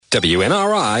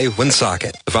WNRI,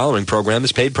 Woonsocket. The following program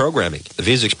is paid programming. The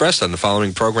views expressed on the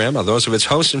following program are those of its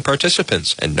hosts and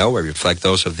participants, and nowhere reflect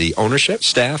those of the ownership,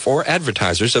 staff, or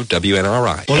advertisers of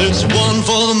WNRI. Well, it's one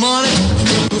for the money,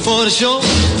 two for the show.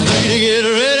 Three to get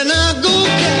ready, now go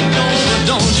get on.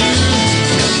 Don't you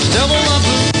step on my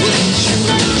blue shoe.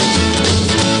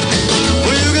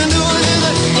 Well, you can do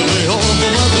anything, lay on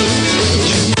for my blue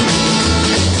shoe.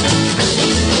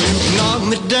 Knock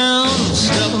me down,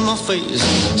 step in my face,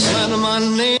 slander my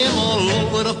name all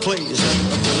over the place.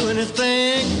 Do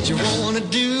anything that you want to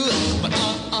do, but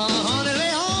honey,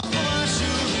 lay off my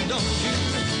shoes. Don't you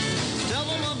step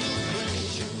on my blue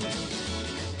shoe.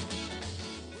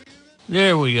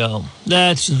 There we go.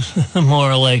 That's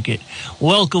more like it.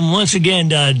 Welcome once again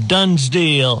to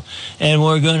Dunsdale, and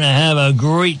we're going to have a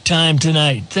great time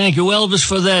tonight. Thank you, Elvis,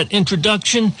 for that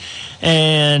introduction,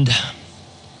 and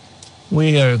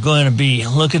we are going to be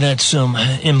looking at some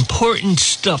important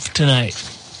stuff tonight.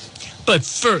 But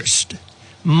first,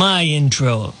 my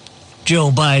intro. Joe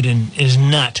Biden is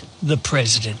not the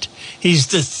president. He's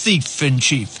the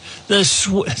thief-in-chief, the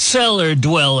cellar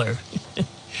dweller,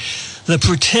 the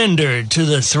pretender to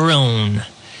the throne.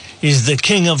 He's the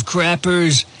king of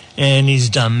crappers, and he's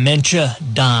Dementia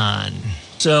Don.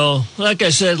 So, like I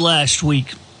said last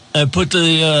week, I put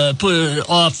it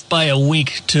off by a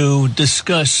week to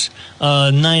discuss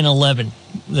 9/11.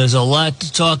 There's a lot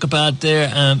to talk about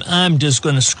there. I'm just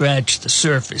going to scratch the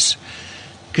surface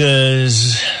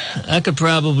because I could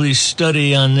probably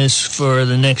study on this for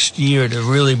the next year to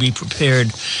really be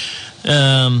prepared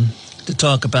to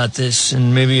talk about this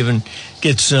and maybe even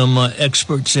get some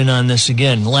experts in on this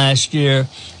again. Last year,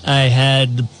 I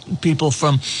had people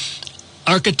from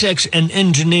Architects and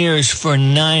Engineers for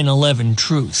 9/11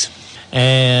 Truth.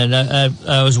 And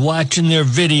I was watching their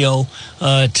video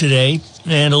today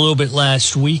and a little bit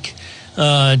last week.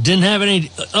 Didn't have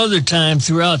any other time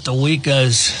throughout the week. I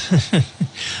was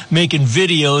making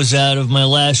videos out of my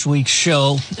last week's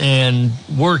show and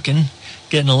working,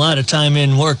 getting a lot of time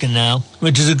in working now,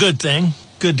 which is a good thing.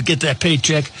 Good to get that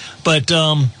paycheck. But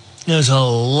there's a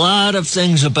lot of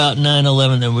things about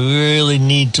 9/11 that we really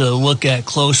need to look at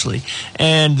closely.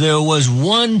 And there was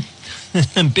one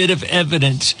bit of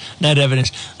evidence,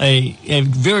 a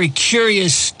very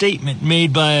curious statement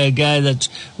made by a guy that's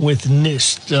with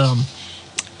NIST,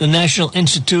 the National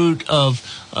Institute of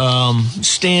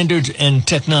Standards and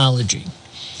Technology.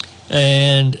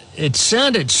 And it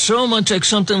sounded so much like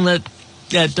something that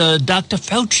Dr.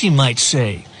 Fauci might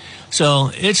say.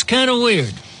 So it's kind of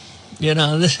weird. You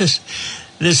know, this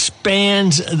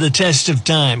spans the test of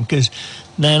time because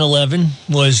 9/11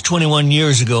 was 21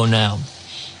 years ago now.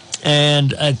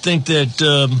 And I think that,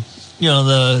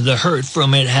 the hurt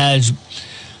from it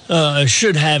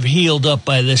should have healed up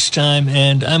by this time.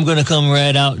 And I'm going to come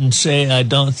right out and say I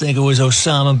don't think it was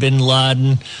Osama bin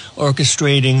Laden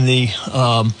orchestrating the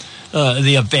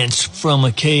events from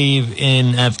a cave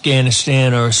in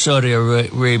Afghanistan or Saudi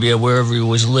Arabia, wherever he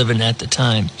was living at the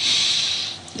time.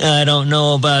 I don't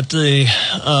know about the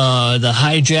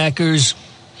hijackers.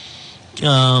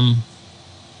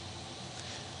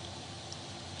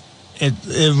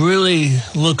 It really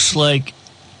looks like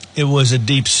it was a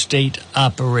deep state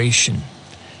operation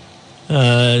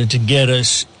to get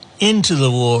us into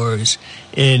the wars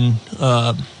in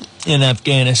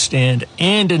Afghanistan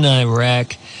and in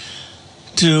Iraq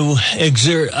to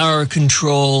exert our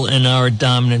control and our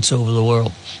dominance over the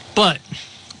world. But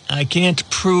I can't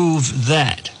prove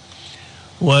that.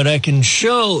 What I can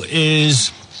show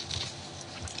is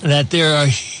that there are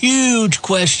huge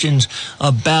questions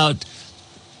about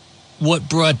what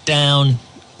brought down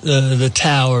the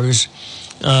towers,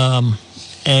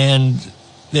 and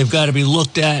they've got to be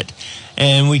looked at.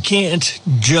 And we can't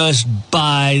just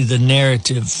buy the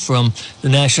narrative from the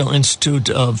National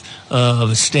Institute of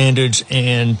Standards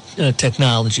and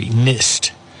Technology,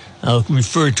 NIST. I'll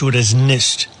refer to it as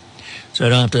NIST, so I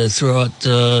don't have to throw out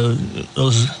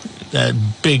that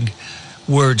big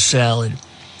word salad.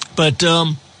 But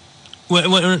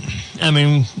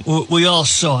we all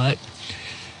saw it.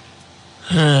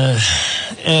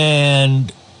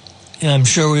 And I'm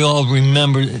sure we all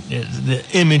remember the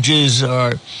images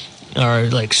are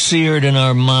like seared in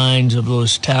our minds of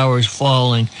those towers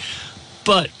falling.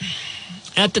 But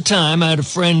at the time, I had a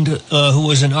friend who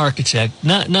was an architect,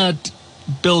 not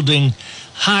building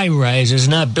high rises,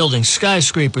 not building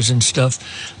skyscrapers and stuff,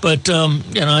 but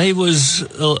he was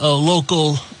a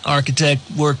local architect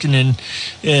working in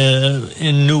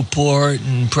Newport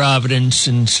and Providence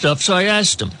and stuff. So I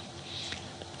asked him,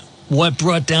 what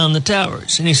brought down the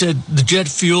towers? And he said the jet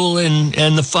fuel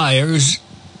and the fires,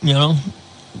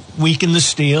 weaken the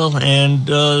steel, and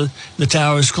the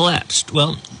towers collapsed.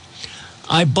 Well,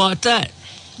 I bought that.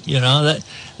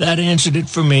 That answered it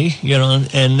for me.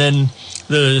 And then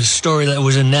the story that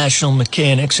was in National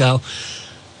Mechanics, how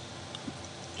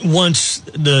once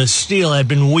the steel had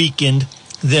been weakened,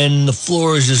 then the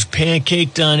floors just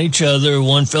pancaked on each other.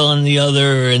 One fell on the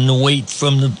other, and the weight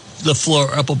from the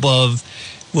floor up above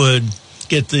would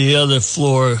get the other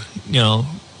floor,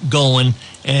 going.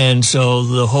 And so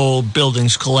the whole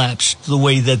buildings collapsed the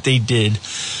way that they did.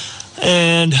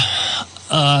 And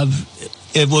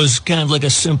it was kind of like a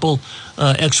simple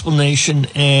explanation,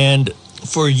 and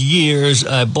for years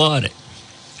I bought it.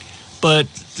 But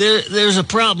there's a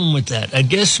problem with that. I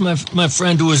guess my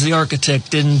friend who was the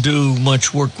architect didn't do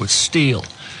much work with steel,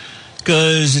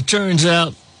 because it turns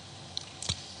out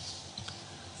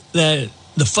that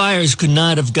the fires could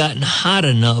not have gotten hot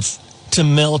enough to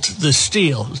melt the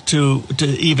steel, to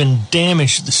even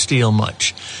damage the steel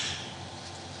much.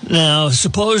 Now,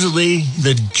 supposedly,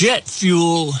 the jet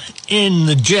fuel in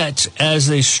the jets as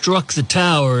they struck the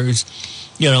towers,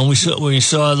 we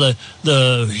saw the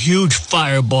huge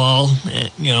fireball,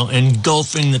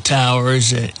 engulfing the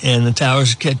towers, and the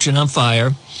towers catching on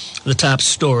fire, the top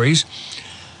stories.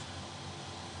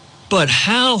 But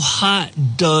how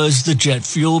hot does the jet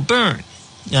fuel burn?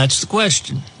 That's the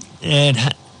question. And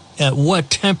at what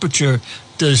temperature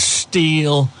does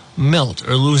steel melt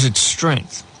or lose its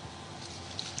strength?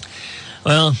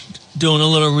 Well, doing a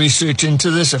little research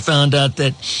into this, I found out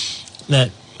that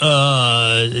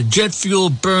jet fuel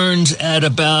burns at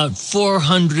about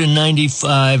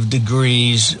 495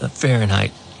 degrees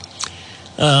Fahrenheit,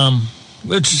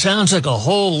 which sounds like a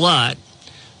whole lot.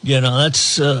 That's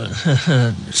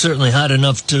certainly hot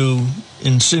enough to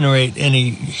incinerate any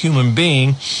human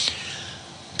being.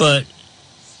 But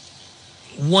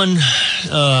one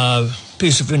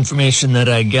piece of information that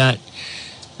I got,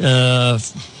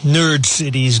 Nerd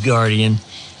City's Guardian,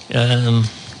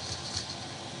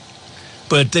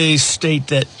 but they state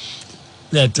that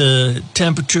the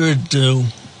temperature to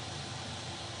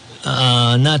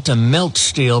not to melt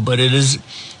steel, but it is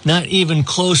not even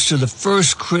close to the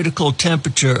first critical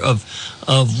temperature of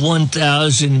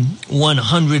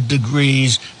 1,100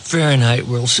 degrees Fahrenheit,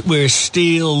 where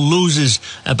steel loses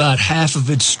about half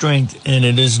of its strength, and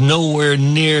it is nowhere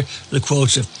near the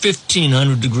quotes of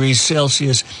 1,500 degrees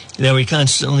Celsius that we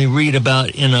constantly read about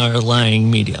in our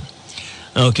lying media.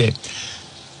 Okay.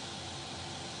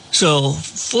 So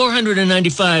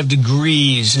 495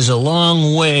 degrees is a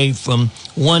long way from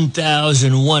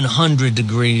 1,100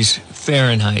 degrees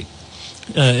Fahrenheit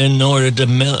in order to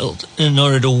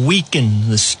weaken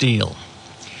the steel.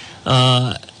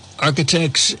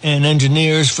 Architects and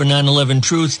engineers for 9/11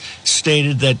 Truth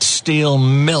stated that steel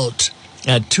melts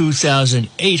at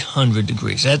 2,800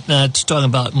 degrees. That's talking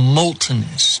about molten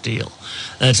steel.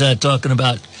 That's not talking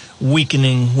about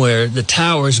weakening where the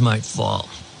towers might fall.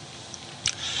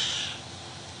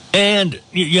 And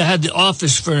you had the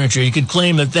office furniture. You could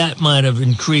claim that might have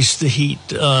increased the heat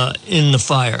in the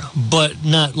fire, but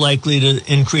not likely to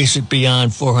increase it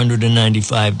beyond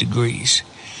 495 degrees.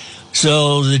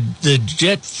 So the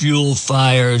jet fuel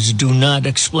fires do not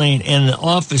explain, and the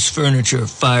office furniture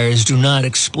fires do not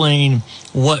explain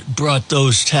what brought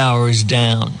those towers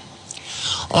down.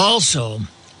 Also,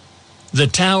 the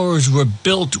towers were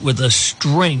built with a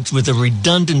strength, with a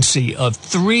redundancy of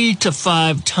 3 to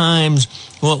 5 times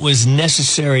what was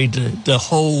necessary to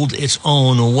hold its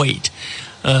own weight.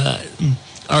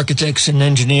 Architects and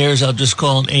engineers, I'll just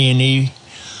call them A&E,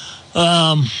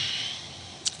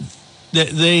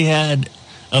 they had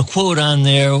a quote on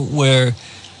there where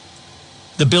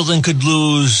the building could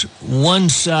lose one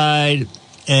side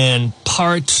and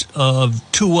parts of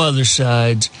 2 other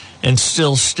sides and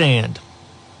still stand.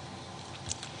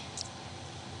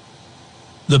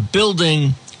 The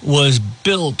building was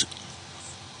built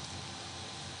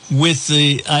with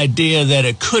the idea that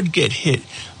it could get hit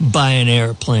by an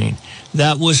airplane.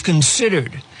 That was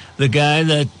considered. The guy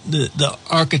the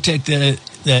architect that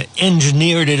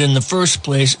engineered it in the first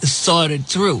place thought it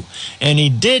through. And he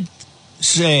did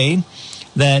say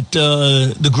that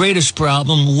the greatest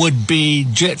problem would be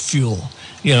jet fuel,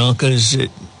 because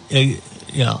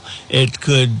it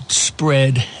could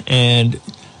spread and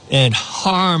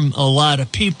harm a lot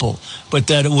of people, but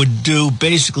that it would do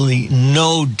basically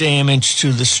no damage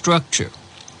to the structure.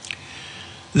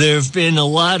 There have been a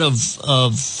lot of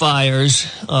fires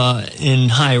in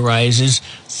high-rises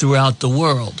throughout the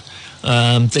world.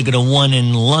 I'm thinking of one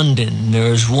in London.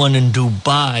 There's one in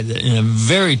Dubai, in a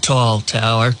very tall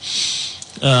tower.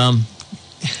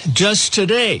 Just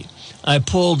today, I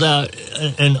pulled out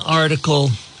an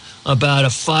article about a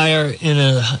fire in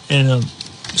a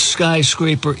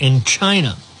skyscraper in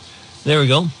China. There we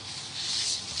go.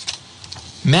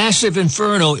 Massive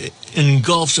inferno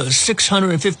engulfs a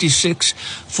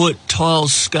 656-foot tall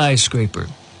skyscraper.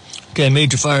 Okay,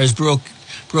 major fire has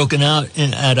broken out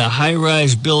at a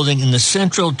high-rise building in the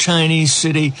central Chinese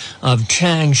city of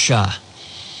Changsha.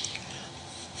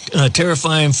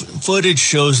 Terrifying footage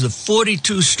shows the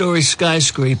 42-story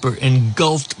skyscraper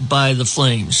engulfed by the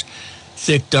flames.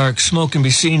 Thick, dark smoke can be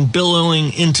seen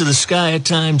billowing into the sky at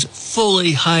times,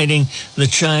 fully hiding the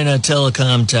China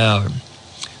Telecom Tower.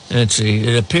 Let's see.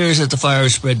 It appears that the fire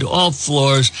spread to all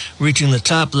floors, reaching the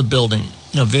top of the building.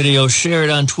 A video shared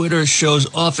on Twitter shows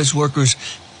office workers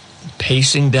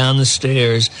pacing down the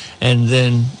stairs and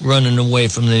then running away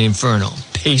from the inferno.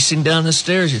 Pacing down the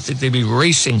stairs? You'd think they'd be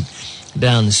racing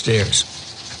down the stairs.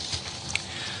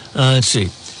 Let's see.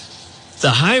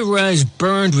 The high-rise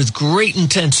burned with great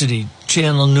intensity,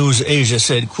 Channel News Asia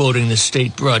said, quoting the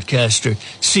state broadcaster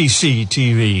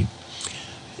CCTV.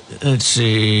 Let's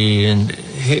see, and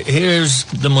here's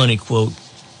the money quote.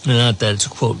 Not that it's a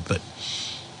quote, but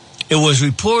it was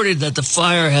reported that the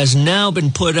fire has now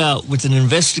been put out with an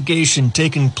investigation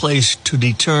taking place to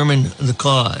determine the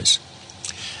cause.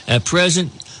 At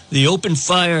present, the open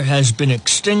fire has been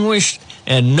extinguished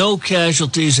and no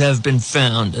casualties have been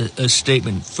found, a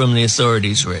statement from the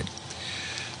authorities read.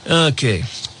 Okay,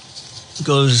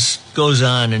 goes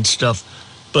on and stuff,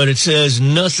 but it says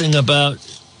nothing about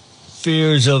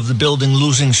fears of the building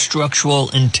losing structural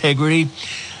integrity.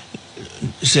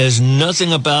 It says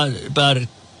nothing about it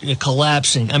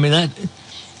collapsing. I mean,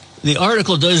 the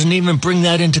article doesn't even bring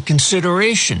that into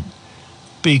consideration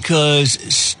because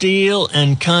steel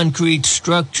and concrete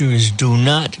structures do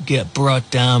not get brought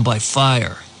down by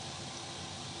fire.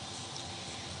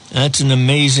 That's an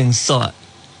amazing thought.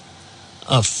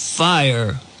 A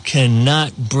fire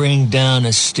cannot bring down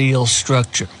a steel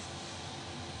structure.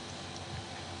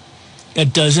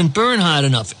 It doesn't burn hot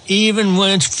enough, even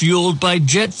when it's fueled by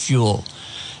jet fuel.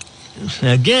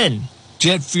 Again,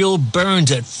 jet fuel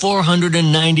burns at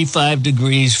 495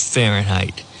 degrees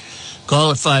Fahrenheit.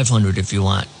 Call it 500 if you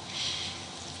want.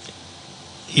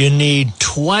 You need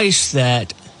twice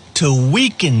that to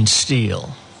weaken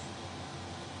steel.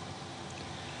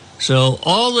 So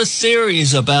all the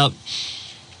theories about,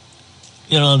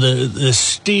 the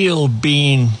steel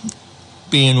being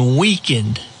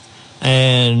weakened,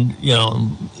 and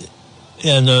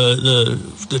and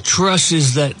the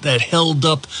trusses that held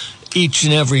up each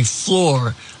and every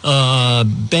floor,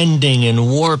 bending and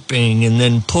warping, and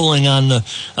then pulling on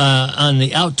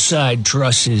the outside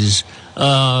trusses,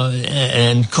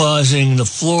 and causing the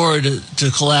floor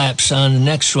to collapse on the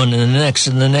next one and the next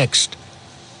and the next,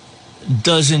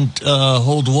 doesn't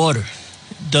hold water.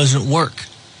 Doesn't work.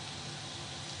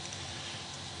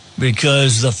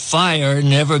 Because the fire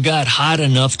never got hot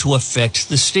enough to affect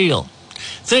the steel.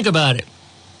 Think about it.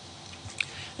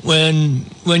 When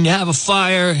you have a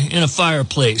fire in a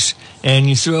fireplace and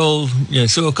you throw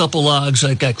a couple logs,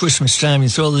 like at Christmas time, you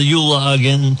throw the Yule log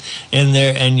in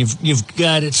there, and you've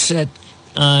got it set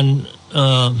on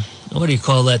what do you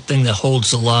call that thing that holds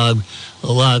the log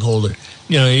holder?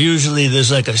 Usually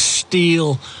there's like a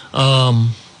steel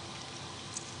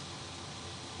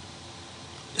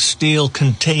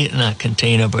not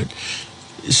container, but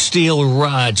steel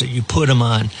rods that you put them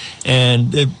on,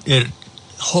 and it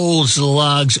holds the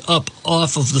logs up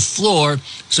off of the floor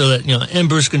so that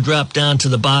embers can drop down to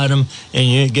the bottom and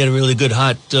you get a really good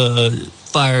hot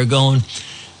fire going.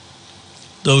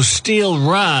 Those steel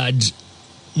rods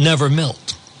never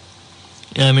melt.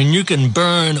 I mean, you can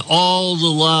burn all the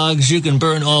logs, you can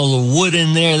burn all the wood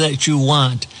in there that you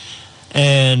want,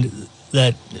 and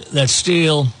that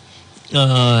steel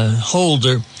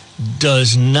holder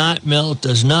does not melt,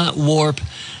 does not warp.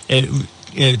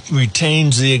 It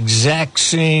retains the exact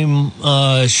same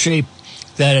shape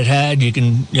that it had. You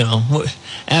can,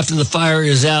 after the fire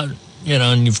is out,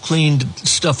 and you've cleaned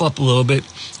stuff up a little bit,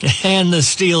 and the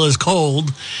steel is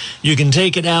cold, you can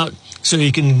take it out so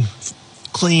you can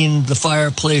clean the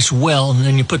fireplace well, and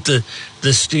then you put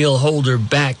the steel holder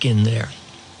back in there.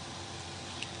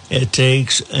 It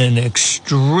takes an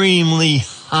extremely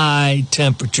high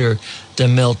temperature to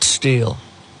melt steel.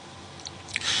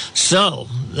 So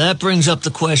that brings up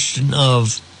the question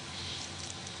of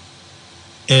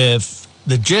if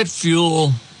the jet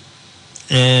fuel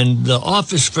and the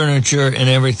office furniture and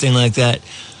everything like that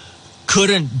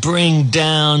couldn't bring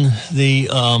down the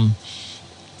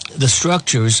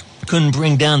structures, couldn't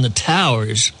bring down the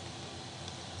towers,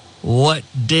 what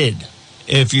did?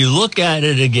 If you look at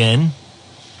it again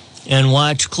and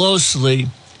watch closely,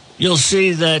 you'll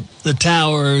see that the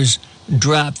towers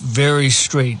drop very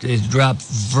straight. They drop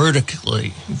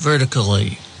vertically.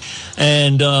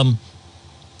 And,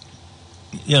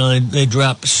 they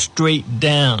drop straight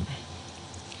down.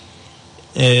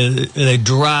 They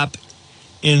drop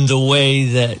in the way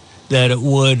that it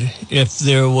would if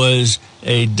there was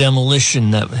a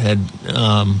demolition that had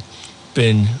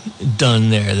been done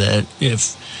there. That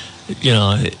if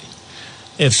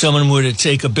someone were to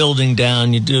take a building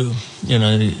down, you do,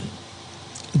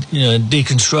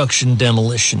 deconstruction,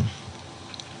 demolition.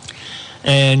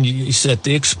 And you set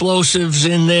the explosives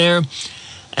in there,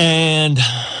 and,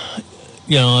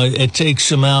 it takes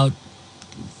them out,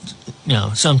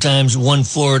 sometimes one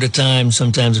floor at a time,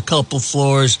 sometimes a couple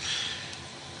floors.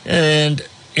 And,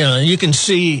 you can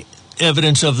see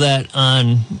evidence of that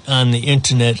on the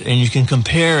internet, and you can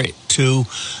compare it to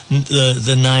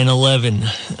the 9/11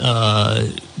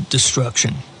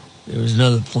 destruction. There was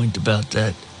another point about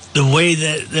that. The way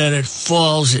that it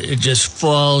falls, it just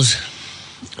falls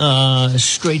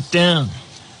straight down.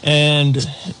 And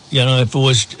if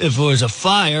it was a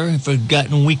fire, if it had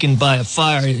gotten weakened by a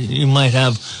fire, you might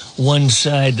have one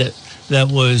side that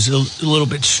was a little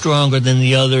bit stronger than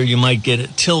the other. You might get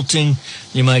it tilting,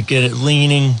 you might get it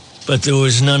leaning, but there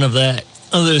was none of that.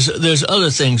 There's other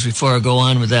things before I go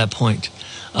on with that point.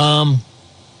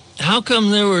 How come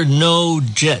there were no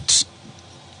jets?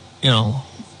 No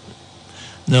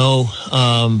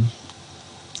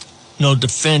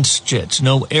defense jets,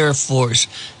 no Air Force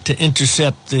to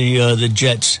intercept the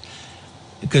jets,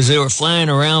 because they were flying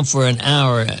around for an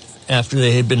hour after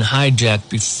they had been hijacked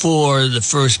before the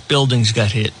first buildings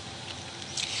got hit.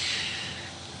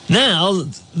 Now,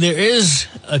 there is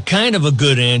a kind of a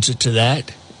good answer to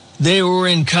that. They were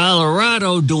in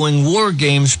Colorado doing war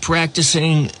games,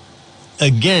 practicing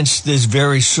against this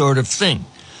very sort of thing,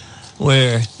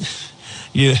 where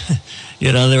they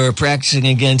were practicing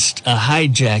against a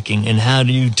hijacking and how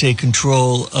do you take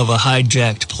control of a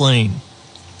hijacked plane.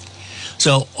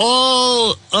 So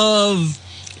all of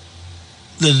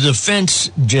the defense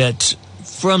jets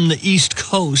from the East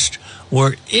Coast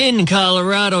were in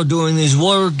Colorado doing these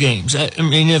war games. I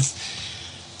mean,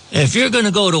 if you're going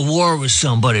to go to war with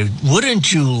somebody,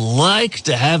 wouldn't you like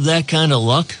to have that kind of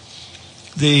luck?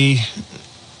 The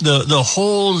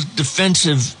whole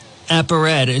defensive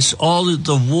apparatus, all of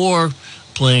the war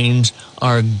planes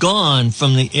are gone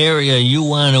from the area you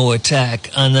want to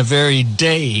attack on the very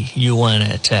day you want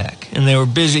to attack. And they were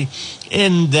busy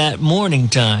in that morning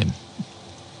time.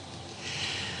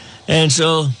 And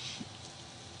so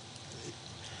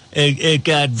it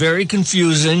got very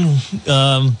confusing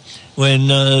when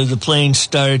the planes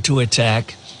started to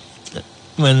attack.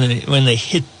 When they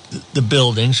hit the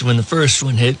buildings, when the first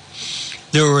one hit,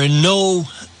 there were no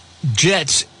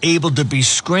jets able to be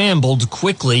scrambled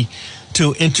quickly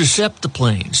to intercept the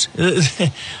planes.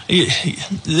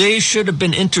 They should have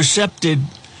been intercepted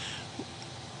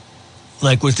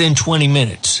like within 20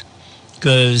 minutes,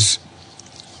 because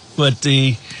what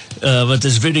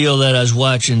this video that I was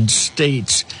watching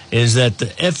states is that the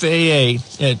FAA,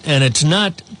 and it's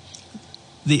not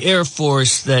the Air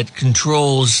Force that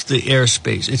controls the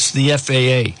airspace, it's the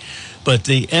FAA, but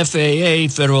the FAA,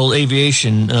 Federal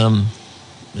Aviation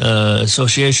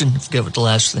Association, I forget what the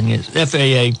last thing is,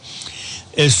 FAA,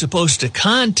 is supposed to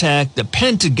contact the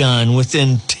Pentagon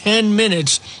within 10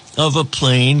 minutes of a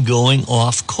plane going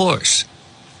off course.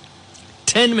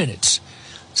 10 minutes.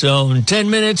 So in 10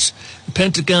 minutes, the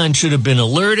Pentagon should have been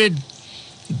alerted.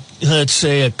 Let's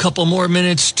say a couple more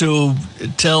minutes to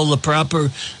tell the proper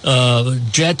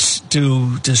jets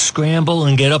to scramble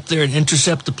and get up there and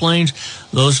intercept the planes.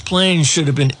 Those planes should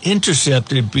have been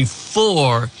intercepted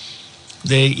before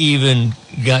they even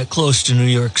got close to New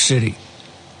York City.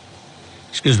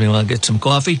 Excuse me while I get some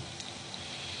coffee.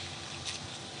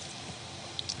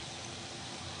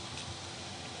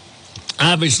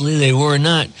 Obviously, they were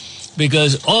not,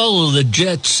 because all of the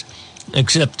jets,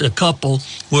 except a couple,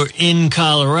 were in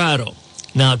Colorado.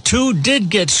 Now, 2 did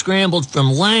get scrambled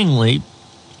from Langley,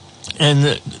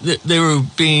 and they were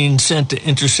being sent to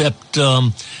intercept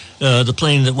the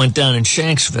plane that went down in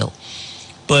Shanksville.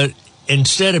 But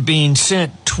instead of being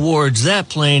sent towards that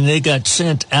plane, they got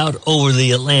sent out over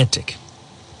the Atlantic.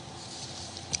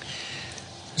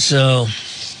 So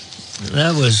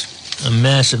that was a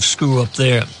massive screw up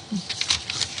there.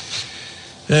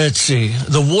 Let's see.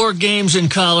 The war games in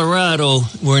Colorado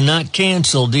were not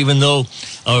canceled, even though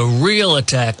a real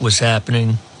attack was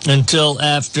happening, until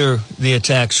after the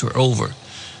attacks were over.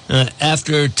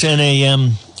 After 10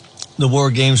 a.m., the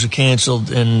war games were canceled,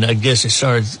 and I guess they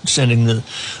started sending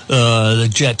the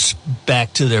jets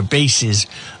back to their bases.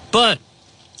 But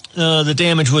the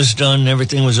damage was done,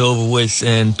 everything was over with,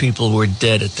 and people were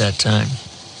dead at that time.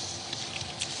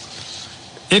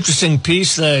 Interesting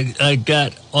piece that I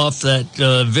got off that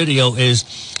video is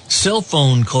cell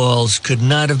phone calls could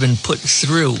not have been put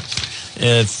through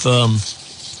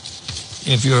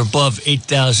if you're above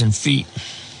 8,000 feet.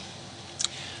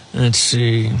 Let's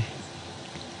see.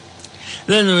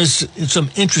 Then there was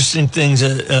some interesting things,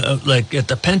 like at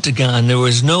the Pentagon, there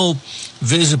was no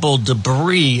visible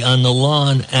debris on the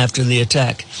lawn after the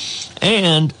attack.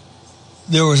 And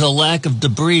there was a lack of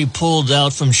debris pulled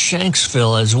out from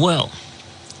Shanksville as well.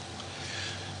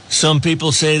 Some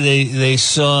people say they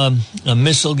saw a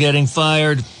missile getting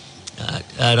fired.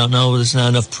 I don't know. There's not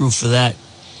enough proof for that.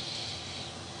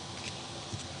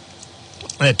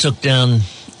 That took down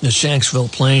the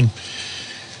Shanksville plane.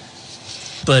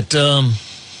 But,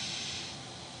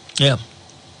 yeah.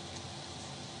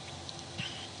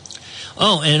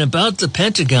 Oh, and about the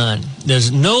Pentagon,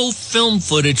 there's no film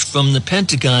footage from the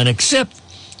Pentagon except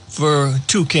for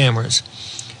 2 cameras.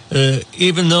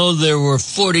 Even though there were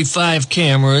 45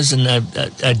 cameras, and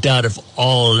I doubt if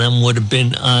all of them would have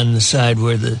been on the side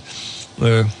where the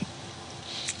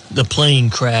plane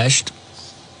crashed.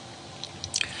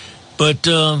 But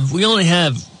we only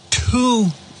have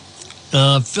 2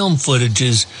 film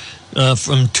footages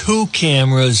from 2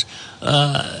 cameras,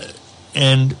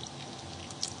 and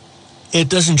it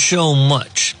doesn't show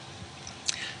much.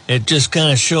 It just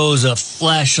kind of shows a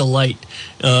flash of light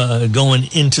going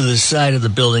into the side of the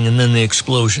building and then the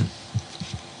explosion.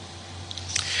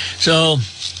 So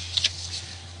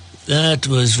that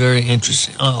was very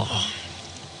interesting. Oh.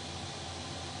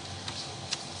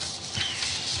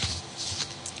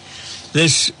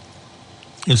 This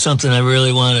is something I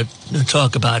really want to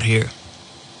talk about here.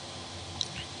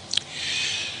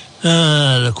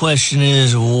 The question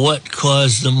is, what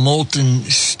caused the molten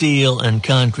steel and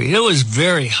concrete? It was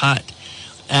very hot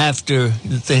after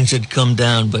the things had come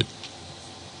down, but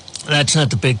that's not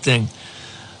the big thing.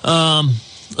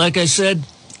 Like I said,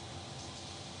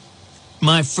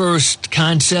 my first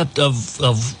concept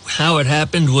of how it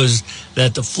happened was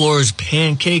that the floors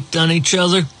pancaked on each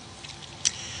other.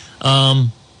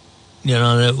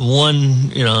 That one,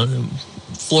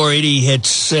 floor 80 hits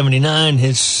 79,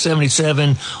 hits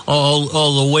 77,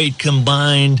 all the weight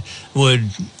combined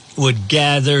would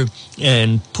gather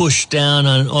and push down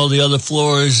on all the other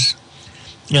floors.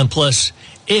 And plus,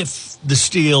 if the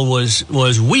steel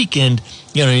was weakened,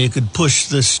 you could push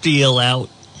the steel out.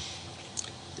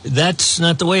 That's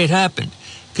not the way it happened,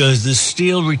 because the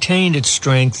steel retained its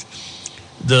strength.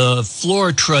 The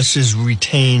floor trusses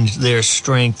retained their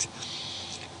strength.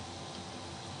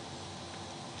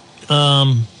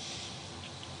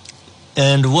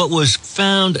 And what was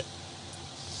found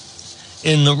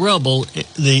in the rubble,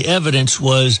 the evidence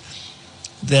was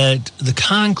that the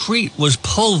concrete was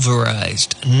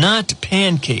pulverized, not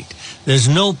pancaked. There's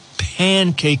no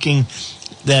pancaking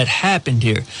that happened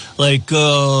here. Like,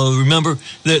 remember,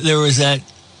 there was that,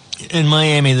 in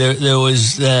Miami, there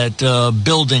was that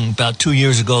building about 2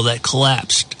 years ago that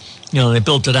collapsed. They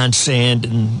built it on sand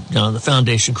and, the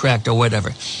foundation cracked or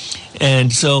whatever.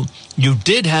 And so you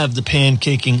did have the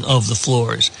pancaking of the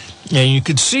floors. And you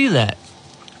could see that.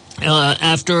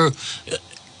 After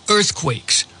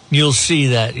earthquakes, you'll see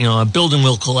that, a building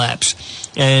will collapse.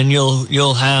 And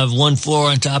you'll have one floor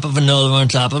on top of another one,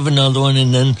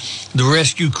 and then the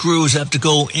rescue crews have to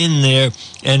go in there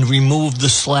and remove the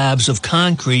slabs of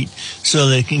concrete so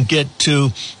they can get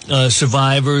to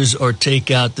survivors or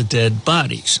take out the dead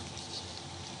bodies.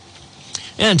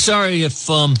 And sorry if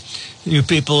you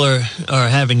people are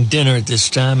having dinner at this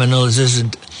time. I know this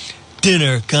isn't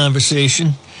dinner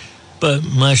conversation, but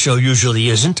my show usually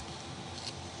isn't.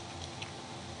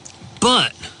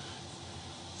 But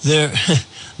there,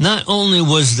 not only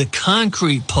was the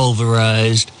concrete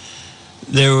pulverized,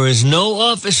 there was no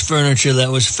office furniture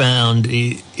that was found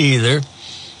either.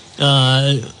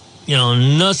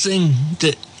 Nothing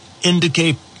to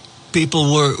indicate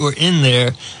people were in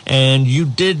there, and you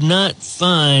did not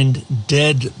find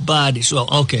dead bodies. Well,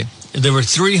 okay, there were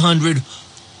 300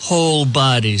 whole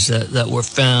bodies that were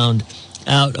found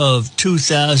out of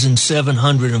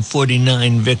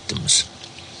 2,749 victims.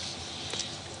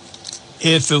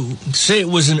 Say it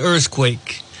was an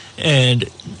earthquake and,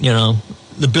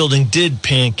 the building did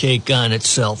pancake on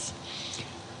itself,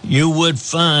 you would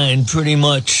find pretty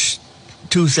much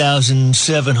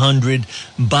 2,700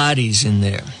 bodies in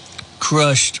there,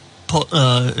 crushed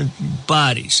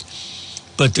bodies.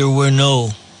 But there were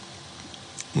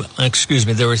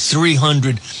there were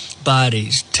 300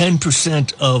 bodies,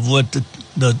 10% of what the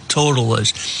total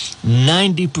was.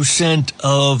 90%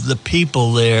 of the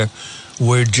people there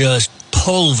were just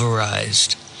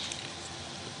pulverized.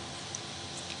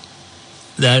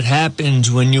 That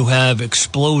happens when you have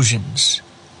explosions.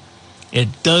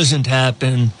 It doesn't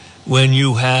happen when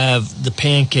you have the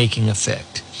pancaking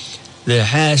effect. There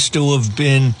has to have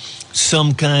been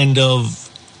some kind of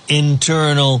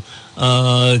internal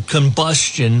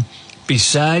combustion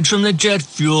besides from the jet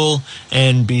fuel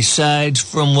and besides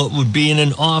from what would be in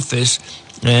an office.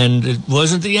 And it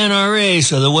wasn't the NRA,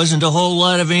 so there wasn't a whole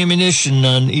lot of ammunition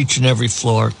on each and every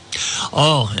floor.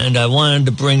 Oh, and I wanted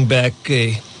to bring back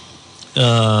an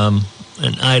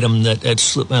item that had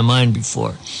slipped my mind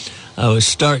before. I was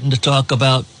starting to talk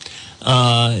about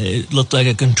it looked like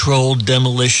a controlled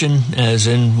demolition, as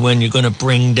in when you're going to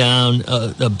bring down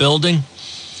a building.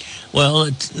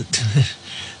 Well,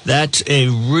 that's a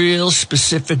real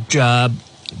specific job,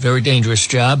 very dangerous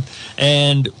job,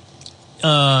 and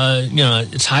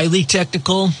it's highly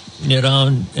technical, and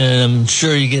I'm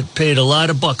sure you get paid a lot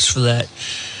of bucks for that.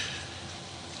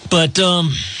 But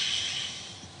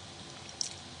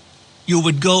you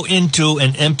would go into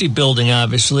an empty building,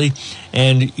 obviously,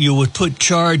 and you would put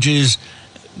charges,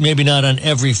 maybe not on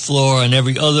every floor, on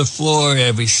every other floor,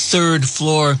 every third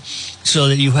floor, so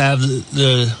that you have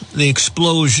the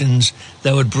explosions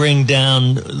that would bring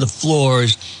down the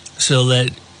floors so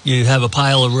that you have a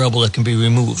pile of rubble that can be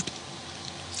removed.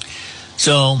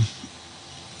 So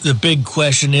the big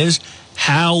question is,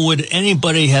 how would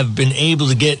anybody have been able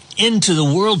to get into the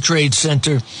World Trade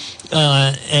Center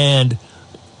and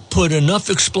put enough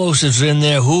explosives in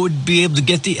there? Who would be able to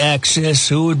get the access?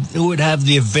 Who would have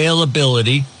the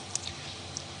availability?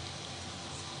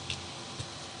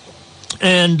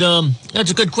 And that's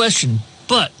a good question.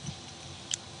 But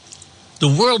the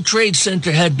World Trade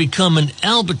Center had become an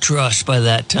albatross by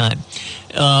that time.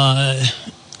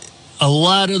 A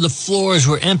lot of the floors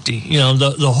were empty.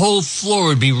 The whole floor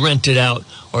would be rented out,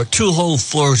 or two whole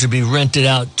floors would be rented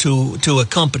out to a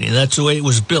company. That's the way it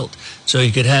was built. So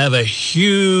you could have a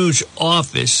huge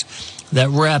office that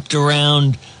wrapped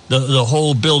around the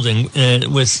whole building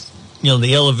with,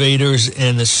 the elevators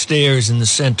and the stairs in the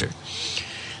center.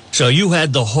 So you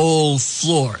had the whole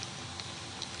floor.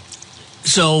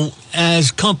 So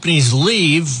as companies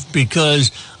leave,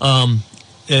 because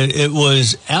it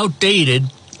was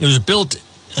outdated, it was built,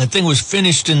 I think it was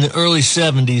finished in the early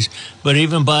 70s, but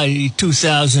even by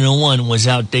 2001 it was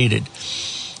outdated.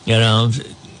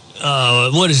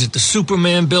 What is it, the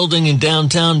Superman building in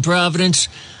downtown Providence?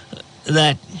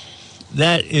 That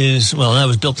is, well, that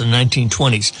was built in the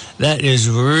 1920s. That is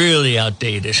really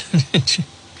outdated.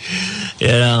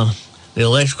 The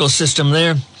electrical system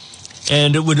there.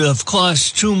 And it would have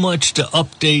cost too much to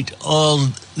update all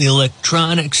the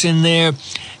electronics in there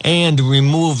and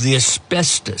remove the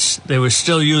asbestos. They were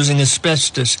still using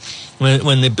asbestos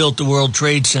when they built the World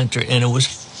Trade Center, and it was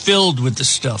filled with the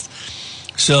stuff.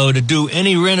 So to do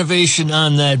any renovation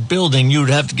on that building, you would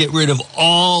have to get rid of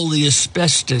all the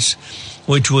asbestos,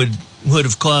 which would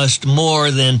have cost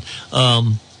more than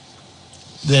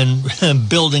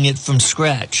building it from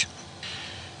scratch.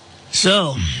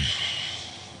 So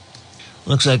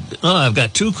looks like, I've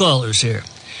got two callers here.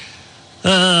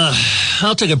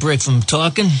 I'll take a break from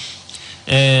talking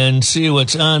and see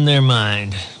what's on their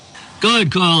mind. Go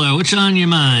ahead, caller. What's on your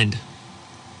mind?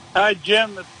 Hi,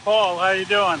 Jim. It's Paul. How you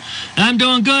doing? I'm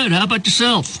doing good. How about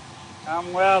yourself?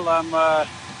 I'm well. I'm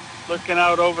looking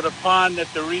out over the pond at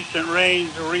the recent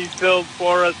rains refilled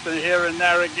for us here in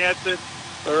Narragansett,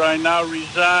 where I now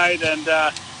reside.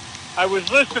 And I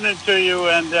was listening to you,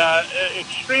 and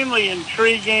extremely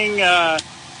intriguing.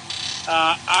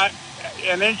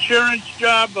 An insurance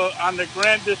job on the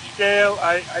grandest scale.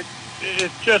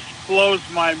 It just blows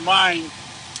my mind.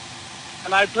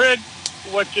 And I've heard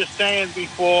what you're saying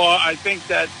before. I think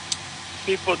that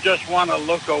people just want to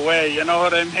look away. You know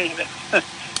what I mean?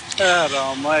 God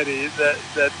almighty. That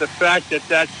the fact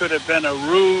that could have been a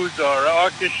ruse or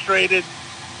orchestrated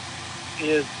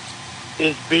is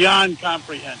beyond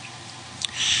comprehension.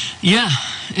 Yeah,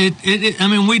 I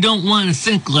mean, we don't want to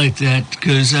think like that,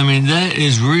 because, I mean, that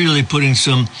is really putting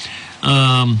some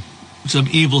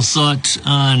evil thoughts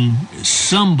on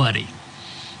somebody,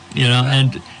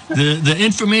 and the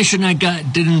information I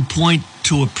got didn't point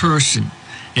to a person.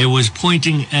 It was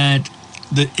pointing at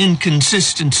the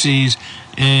inconsistencies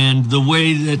and the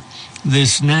way that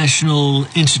this National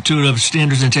Institute of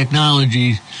Standards and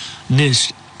Technology,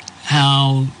 NIST,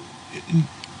 how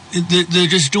they're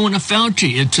just doing a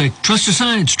Fauci. It's like, trust the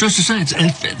science.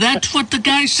 And that's what the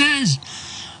guy says.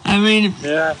 I mean,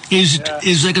 he's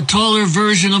like a taller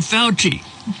version of Fauci.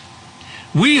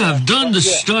 We have done the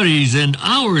studies, and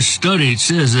our study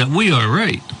says that we are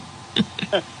right.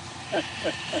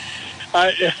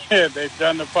 They've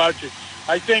done the Fauci.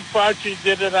 I think Fauci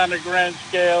did it on a grand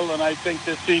scale, and I think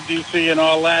the CDC and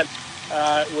all that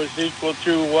was equal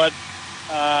to what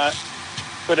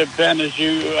could have been, as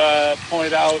you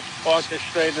point out,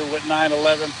 orchestrated with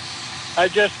 9/11. I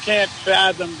just can't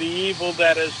fathom the evil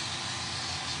that has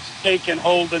taken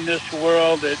hold in this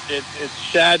world. It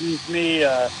saddens me.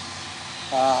 A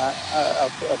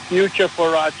future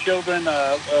for our children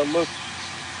looks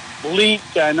bleak.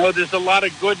 I know there's a lot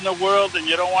of good in the world, and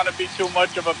you don't want to be too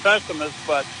much of a pessimist,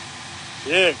 but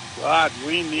yeah, God,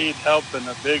 we need help in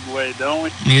a big way, don't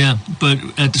we? Yeah, but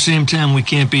at the same time, we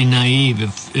can't be naive.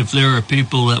 If there are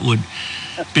people that would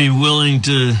be willing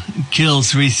to kill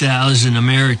 3,000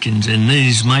 Americans, and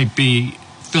these might be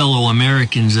fellow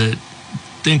Americans that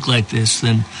think like this,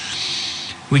 then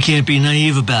we can't be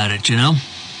naive about it, you know?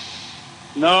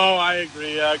 No, I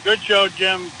agree. Good show,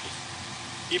 Jim.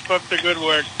 Keep up the good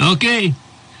work. Okay.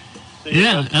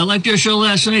 Yeah, I liked your show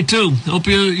last night, too. Hope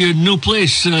your new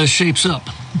place shapes up.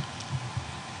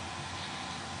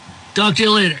 Talk to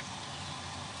you later.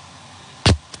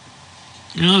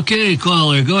 Okay,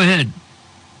 caller, go ahead.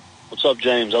 What's up,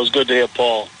 James? That was good to hear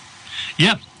Paul.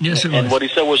 Yep, yes, it was. And what he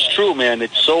said was true, man.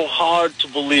 It's so hard to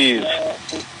believe.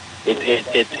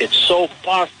 It's so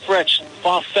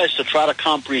far-fetched to try to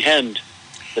comprehend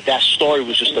that story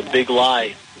was just a big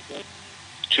lie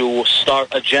to start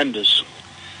agendas.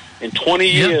 In 20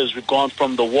 years, we've gone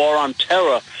from the war on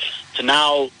terror to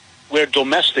now we're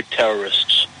domestic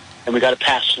terrorists, and we got to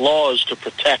pass laws to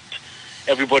protect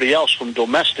everybody else from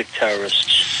domestic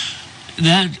terrorists.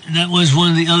 That was one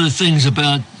of the other things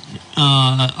about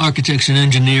architects and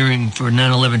engineering for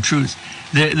 9/11 Truth.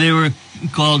 They were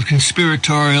called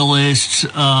conspiratorialists,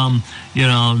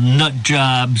 nut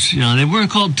jobs. They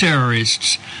weren't called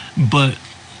terrorists, but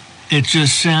it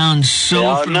just sounds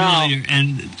so familiar.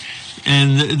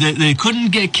 And they couldn't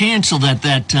get canceled at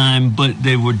that time, but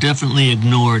they were definitely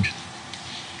ignored.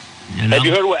 Have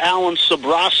you heard of Alan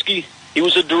Sobrowski? He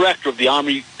was a director of the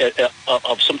Army,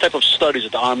 of some type of studies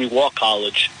at the Army War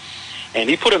College. And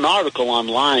he put an article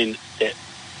online that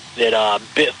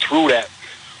bit through that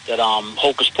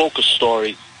hocus pocus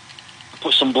story,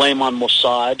 put some blame on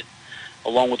Mossad,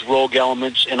 along with rogue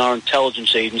elements in our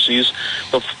intelligence agencies.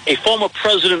 A former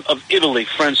president of Italy,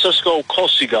 Francesco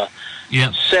Cossiga,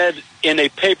 said in a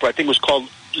paper, I think it was called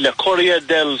Le Corriere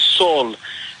del Sole,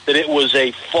 that it was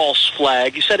a false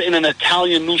flag. He said it in an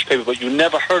Italian newspaper, but you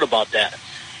never heard about that.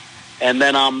 And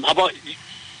then how about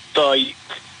the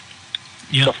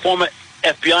former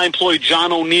FBI employee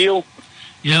John O'Neill,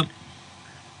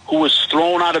 who was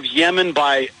thrown out of Yemen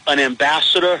by an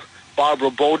ambassador,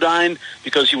 Barbara Bodine,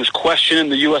 because he was questioning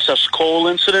the USS Cole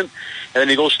incident, and then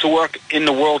he goes to work in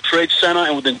the World Trade Center,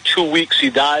 and within 2 weeks he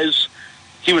dies.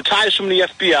 He retires from the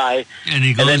FBI. And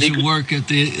he goes to work at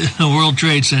the World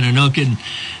Trade Center, no kidding.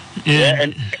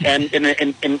 And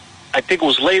I think it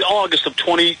was late August of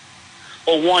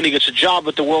 2001, he gets a job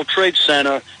at the World Trade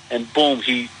Center, and boom,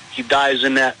 he dies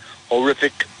in that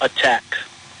horrific attack.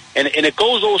 And it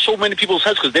goes over so many people's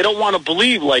heads because they don't want to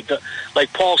believe, like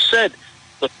Paul said,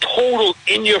 the total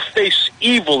in-your-face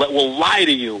evil that will lie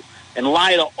to you and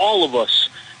lie to all of us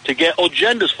to get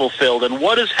agendas fulfilled. And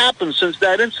what has happened since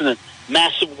that incident?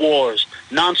 Massive wars,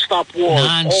 non-stop wars,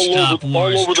 all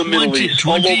over the Middle East,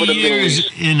 all over the Middle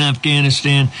East. In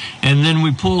Afghanistan, and then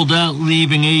we pulled out,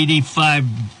 leaving $85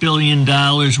 billion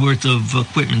worth of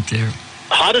equipment there.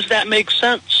 How does that make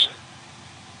sense?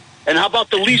 And how about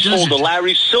the leaseholder,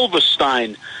 Larry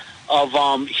Silverstein?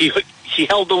 He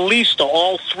held the lease to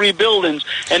all three buildings,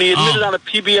 and he admitted on a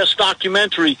PBS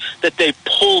documentary that they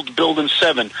pulled Building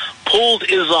 7. Pulled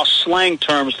is a slang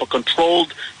term for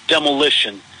controlled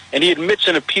demolition. And he admits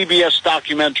in a PBS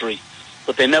documentary,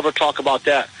 but they never talk about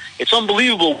that. It's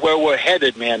unbelievable where we're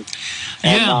headed, man.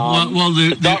 And,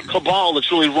 the dark cabal that's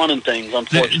really running things,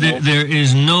 unfortunately. There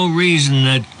is no reason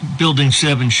that Building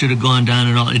 7 should have gone down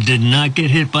at all. It did not get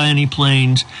hit by any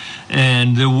planes,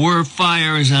 and there were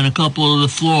fires on a couple of the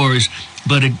floors,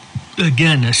 but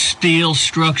again, a steel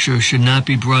structure should not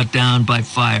be brought down by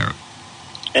fire.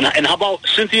 And how about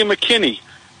Cynthia McKinney?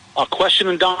 A question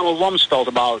in Donald Rumsfeld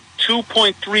about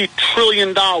 $2.3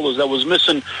 trillion that was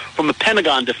missing from the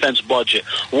Pentagon defense budget.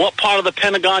 What part of the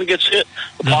Pentagon gets hit?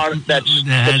 The part that's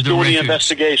doing the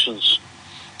investigations.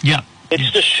 Yeah.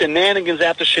 It's just shenanigans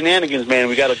after shenanigans, man.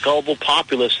 We got a gullible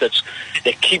populace that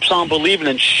keeps on believing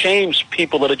and shames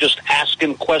people that are just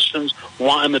asking questions,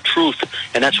 wanting the truth.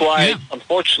 And that's why,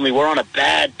 unfortunately, we're on a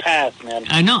bad path, man.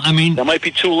 I know. I mean, that might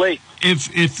be too late.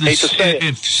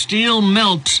 If steel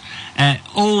melts at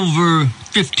over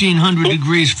 1,500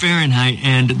 degrees Fahrenheit,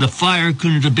 and the fire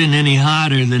couldn't have been any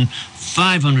hotter than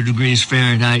 500 degrees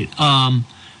Fahrenheit,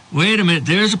 Wait a minute.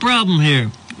 There's a problem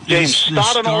here. James,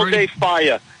 start an all-day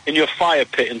fire in your fire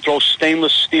pit and throw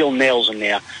stainless steel nails in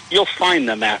there. You'll find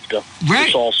them after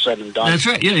it's all said and done. That's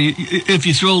right. Yeah, if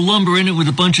you throw lumber in it with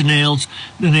a bunch of nails,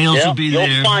 the nails will be there.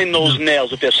 You'll find those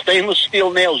nails. If they're stainless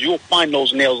steel nails, you'll find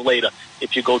those nails later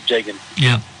if you go digging.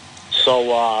 Yeah.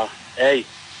 So, hey,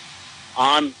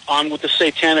 on with the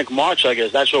Satanic March, I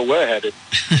guess. That's where we're headed.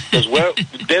 Because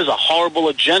there's a horrible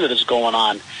agenda that's going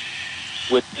on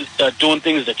with doing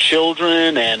things to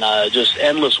children and just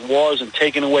endless wars and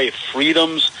taking away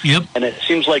freedoms. Yep. And it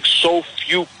seems like so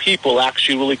few people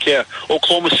actually really care.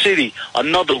 Oklahoma City,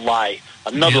 another lie.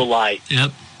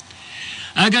 Yep.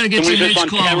 I got to get to the next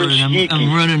caller.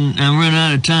 I'm running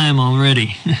out of time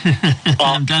already.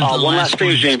 One last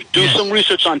thing, James. Do some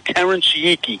research on Terrence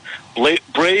Yeaky,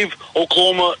 brave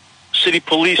Oklahoma City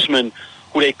policeman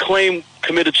who they claim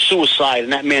committed suicide,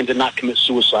 and that man did not commit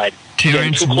suicide.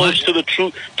 Terrence too close to the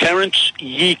truth. Terrence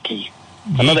Yeaky,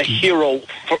 another hero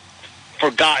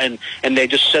forgotten, and they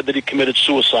just said that he committed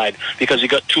suicide because he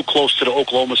got too close to the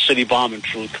Oklahoma City bombing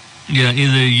truth. Yeah,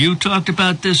 either you talked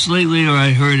about this lately or I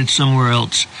heard it somewhere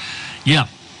else. Yeah.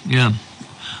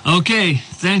 Okay,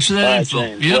 thanks for that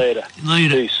info. James,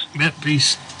 later. Peace. Yep,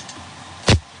 peace.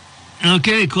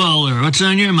 Okay, caller, what's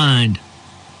on your mind?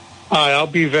 Hi, I'll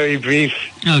be very brief.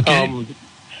 Okay.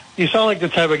 You sound like the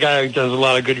type of guy who does a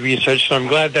lot of good research, so I'm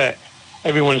glad that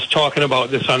everyone's talking about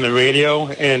this on the radio,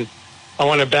 and I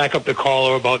want to back up the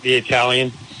caller about the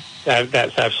Italian.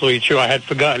 That's absolutely true. I had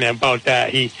forgotten about that.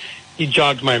 He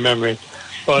jogged my memory.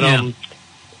 But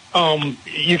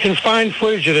you can find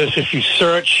footage of this if you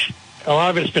search. A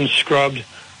lot of it's been scrubbed.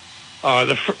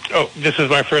 This is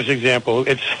my first example.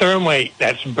 It's thermite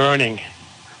that's burning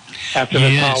after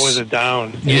the towers are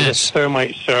down. Yes. It's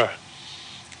thermite, sir.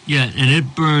 Yeah, and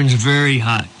it burns very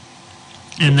hot.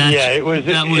 And it was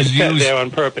set there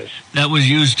on purpose. That was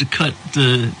used to cut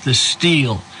the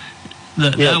steel.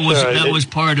 That was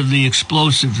part of the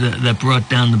explosive that brought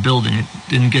down the building. It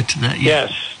didn't get to that yet.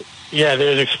 Yes. Yeah,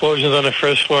 there's explosions on the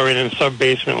first floor and in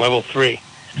sub-basement level 3.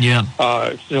 Yeah.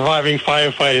 Surviving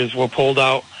firefighters were pulled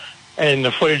out, and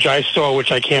the footage I saw,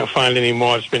 which I can't find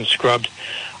anymore, it's been scrubbed,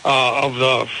 of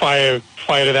the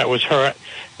firefighter that was hurt.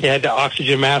 He had the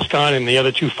oxygen mask on, and the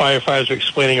other 2 firefighters were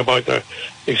explaining about the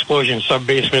explosion in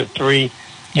sub-basement 3.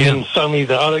 And then suddenly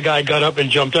the other guy got up and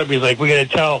jumped up. He's like, "We got to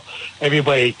tell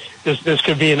everybody this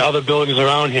could be in other buildings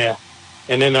around here."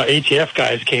 And then the ATF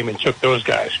guys came and took those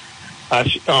guys.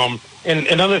 And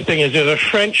another thing is there's a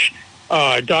French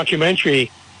documentary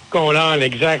going on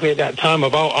exactly at that time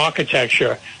about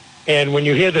architecture. And when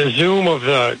you hear the zoom of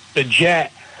the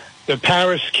jet, the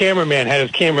Paris cameraman had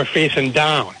his camera facing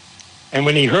down. And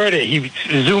when he heard it, he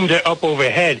zoomed it up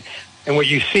overhead. And what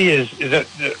you see is that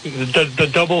the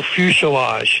double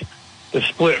fuselage, the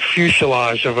split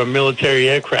fuselage of a military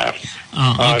aircraft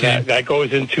that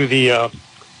goes into the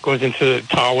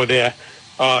tower there.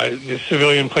 The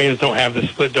civilian planes don't have the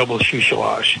split double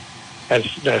fuselage.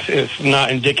 It's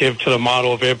not indicative to the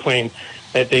model of airplane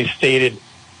that they stated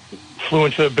flew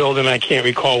into the building. I can't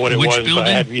recall what it was, but I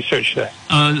had researched that.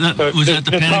 Was that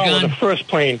the Pentagon? Tower, the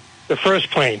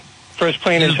first plane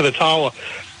into the tower.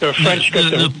 The French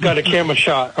got a camera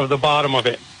shot of the bottom of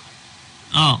it.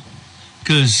 Oh,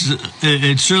 because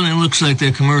it certainly looks like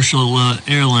they're commercial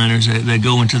airliners that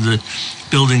go into the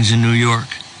buildings in New York.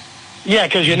 Yeah,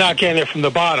 because you're not getting it from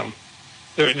the bottom.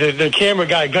 The camera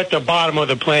guy got the bottom of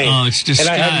the plane. Oh, it's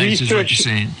disguised, is what you're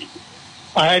saying.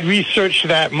 I had researched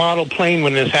that model plane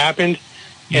when this happened,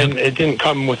 and it didn't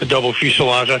come with a double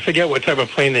fuselage. I forget what type of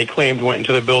plane they claimed went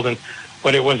into the building,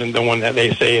 but it wasn't the one that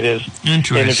they say it is.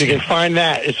 Interesting. And if you can find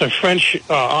that, it's a French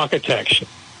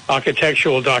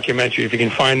architectural documentary, if you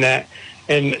can find that.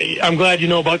 And I'm glad you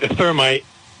know about the thermite.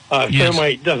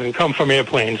 Thermite doesn't come from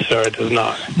airplanes, sir. It does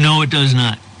not. No, it does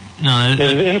not. No, it's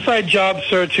an inside job,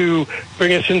 sir, to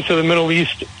bring us into the Middle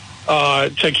East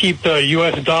to keep the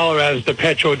U.S. dollar as the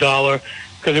petrodollar,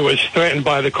 because it was threatened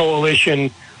by the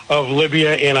coalition of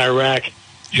Libya and Iraq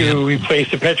to replace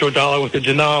the petrodollar with the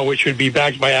dinar, which would be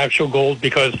backed by actual gold,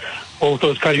 because both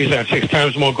those countries have 6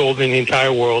 times more gold than the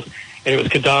entire world. And it was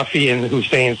Gaddafi and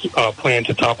Hussein's plan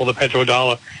to topple the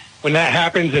petrodollar. When that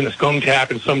happens, and it's going to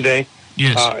happen someday,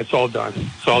 it's all done.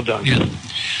 It's all done. Yeah.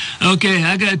 Okay,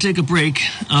 I got to take a break.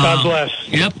 God bless.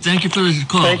 Yep, thank you for the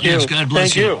call. Thank you. Yes, God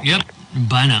bless you. Yep,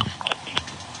 bye now.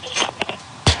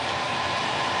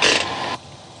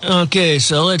 Okay,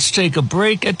 so let's take a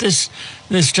break at this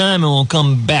time, and we'll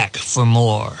come back for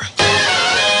more.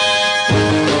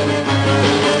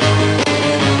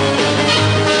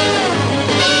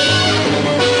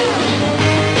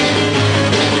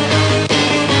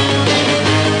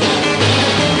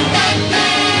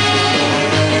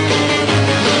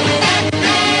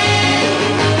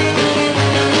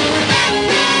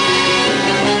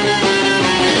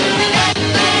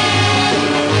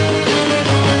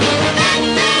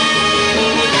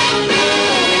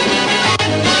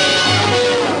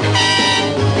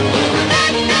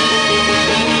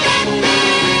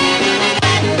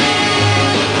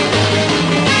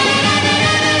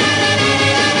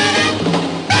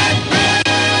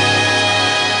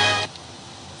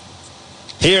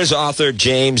 Here's author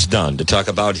James Dunn to talk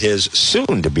about his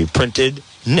soon-to-be-printed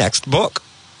next book.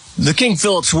 The King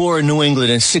Philip's War in New England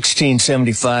in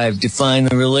 1675 defined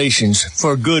the relations,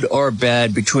 for good or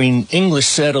bad, between English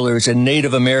settlers and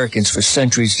Native Americans for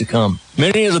centuries to come.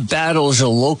 Many of the battles are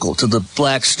local to the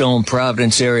Blackstone,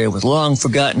 Providence area with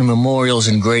long-forgotten memorials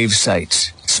and grave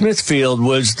sites. Smithfield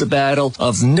was the Battle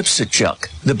of Nipsachuk.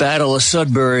 The Battle of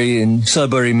Sudbury in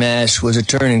Sudbury, Mass. was a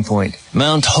turning point.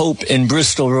 Mount Hope in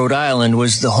Bristol, Rhode Island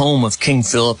was the home of King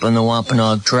Philip and the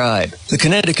Wampanoag tribe. The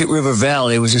Connecticut River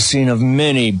Valley was a scene of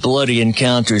many bloody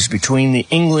encounters between the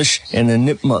English and the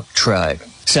Nipmuc tribe.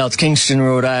 South Kingston,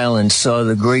 Rhode Island saw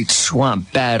the Great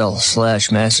Swamp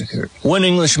Battle/Massacre. One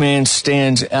Englishman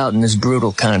stands out in this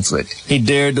brutal conflict. He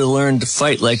dared to learn to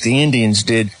fight like the Indians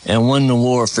did and won the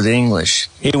war for the English.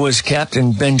 He was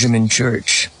Captain Benjamin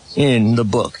Church in the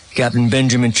book, Captain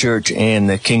Benjamin Church and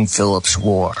the King Philip's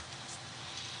War.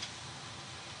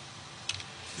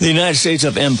 The United States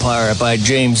of Empire by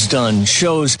James Dunn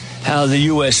shows how the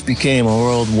U.S. became a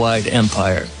worldwide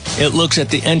empire. It looks at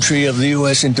the entry of the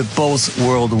U.S. into both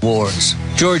world wars.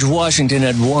 George Washington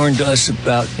had warned us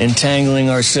about entangling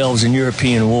ourselves in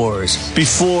European wars.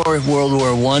 Before World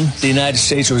War I, the United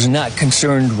States was not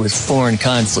concerned with foreign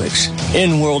conflicts.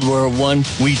 In World War I,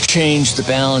 we changed the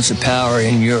balance of power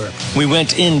in Europe. We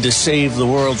went in to save the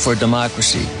world for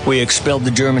democracy. We expelled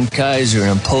the German Kaiser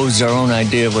and imposed our own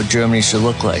idea of what Germany should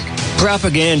look like.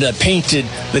 Propaganda painted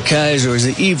the Kaiser as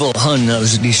the evil Hun that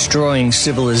was destroying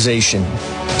civilization.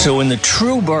 So when the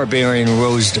true barbarian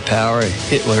rose to power,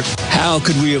 Hitler, how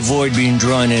could we avoid being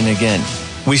drawn in again?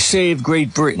 We saved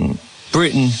Great Britain.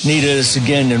 Britain needed us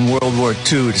again in World War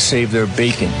II to save their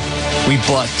bacon. We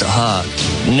bought the hog.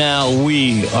 Now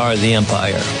we are the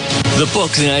empire. The book,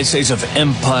 The United States of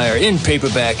Empire, in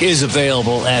paperback, is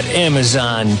available at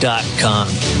Amazon.com.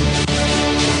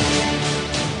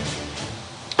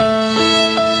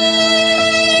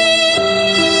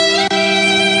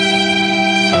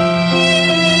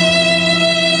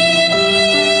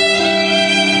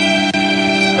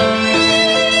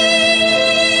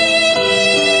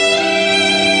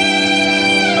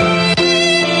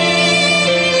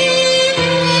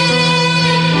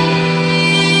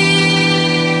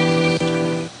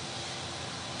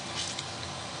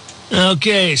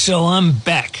 Okay, so I'm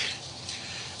back.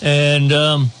 And,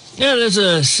 there's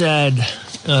a sad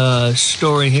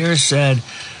story here, sad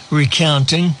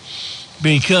recounting,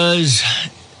 because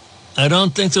I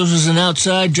don't think this was an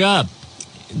outside job.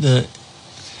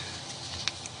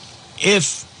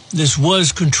 If this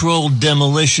was controlled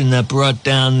demolition that brought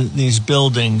down these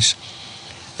buildings,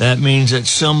 that means that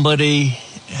somebody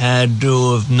had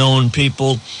to have known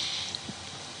people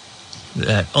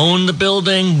that owned the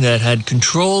building, that had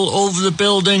control over the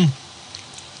building.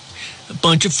 A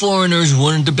bunch of foreigners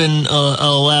wouldn't have been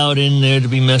allowed in there to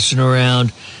be messing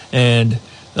around and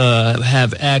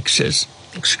have access,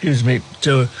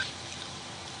 to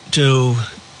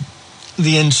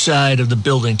the inside of the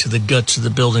building, to the guts of the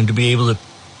building, to be able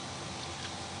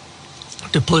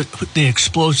to put the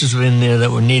explosives in there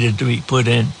that were needed to be put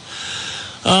in.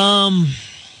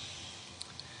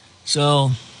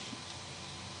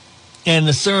 And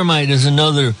the thermite is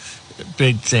another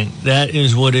big thing. That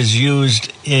is what is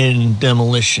used in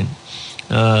demolition.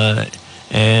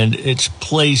 And it's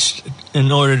placed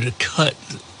in order to cut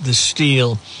the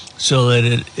steel so that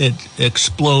it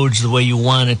explodes the way you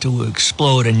want it to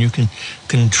explode, and you can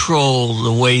control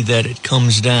the way that it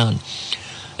comes down.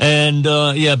 And,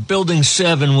 Building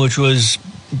 7, which was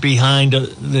behind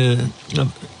about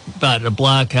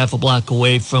half a block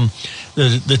away from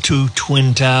the two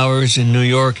Twin Towers in New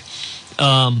York,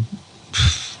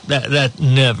 that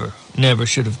never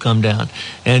should have come down.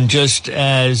 And just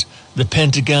as the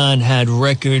Pentagon had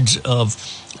records of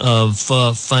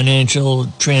financial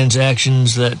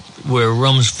transactions where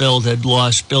Rumsfeld had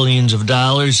lost billions of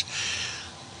dollars,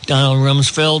 Donald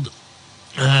Rumsfeld,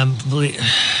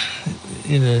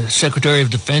 the Secretary of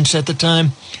Defense at the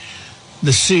time,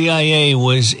 the CIA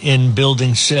was in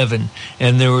Building 7,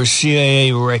 and there were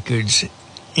CIA records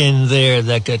in there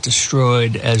that got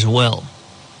destroyed as well.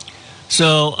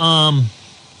 So,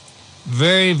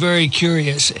 very, very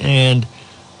curious. And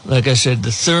like I said,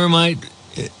 the thermite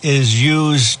is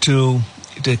used to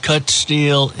cut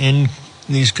steel in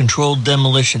these controlled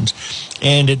demolitions,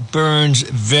 and it burns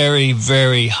very,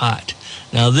 very hot.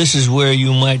 Now, this is where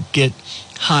you might get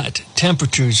hot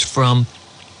temperatures from,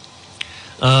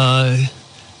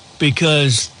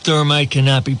 because thermite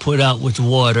cannot be put out with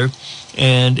water,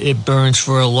 and it burns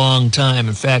for a long time.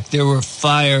 In fact, there were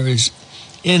fires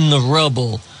in the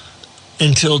rubble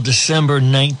until December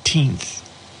 19th.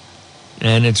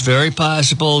 And it's very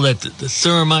possible that the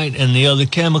thermite and the other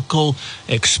chemical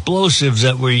explosives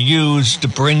that were used to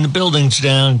bring the buildings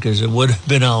down, because it would have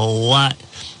been a lot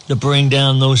to bring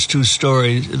down those two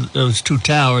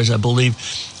towers, I believe.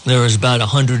 There was about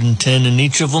 110 in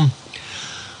each of them.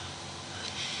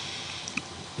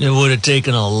 It would have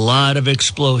taken a lot of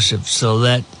explosives so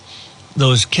that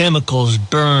those chemicals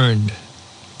burned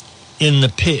in the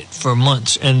pit for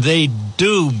months, and they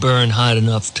do burn hot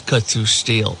enough to cut through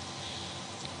steel.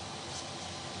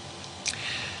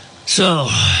 So,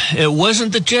 it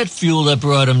wasn't the jet fuel that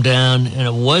brought them down, and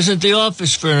it wasn't the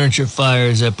office furniture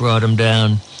fires that brought them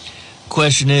down.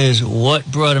 Question is, what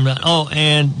brought them down? Oh,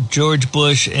 and George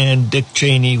Bush and Dick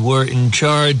Cheney were in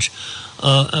charge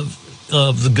of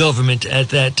the government at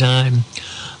that time.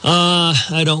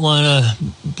 I don't want to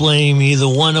blame either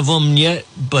one of them yet,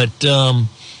 but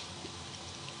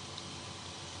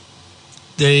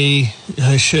they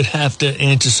should have to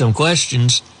answer some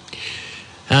questions.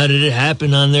 How did it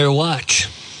happen on their watch?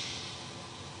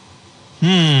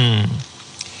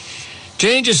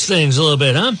 Changes things a little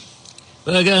bit, huh?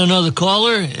 But I got another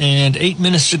caller and 8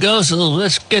 minutes to go, so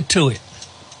let's get to it.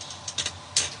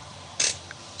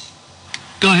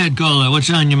 Go ahead, caller. What's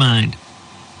on your mind?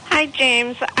 Hi,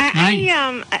 James.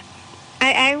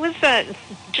 I was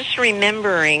just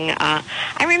remembering. I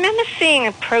remember seeing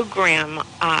a program.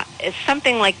 It's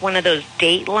something like one of those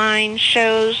Dateline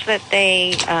shows that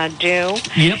they do.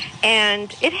 Yep.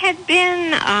 And it had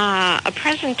been a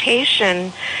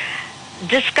presentation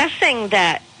discussing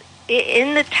that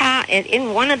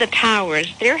in one of the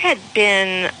towers there had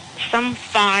been some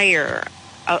fire.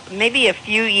 Maybe a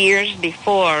few years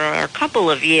before, or a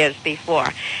couple of years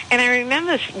before. And I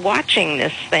remember watching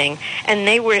this thing, and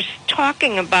they were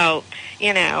talking about,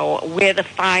 where the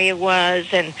fire was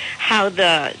and how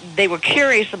they were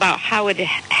curious about how it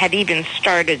had even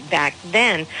started back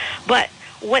then. But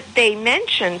what they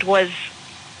mentioned was,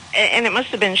 and it must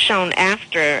have been shown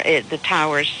after the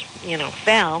towers,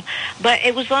 fell, but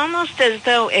it was almost as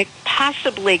though it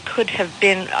possibly could have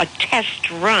been a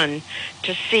test run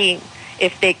to see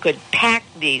if they could pack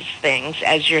these things,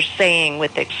 as you're saying,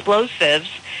 with explosives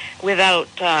without,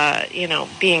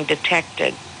 being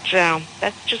detected. So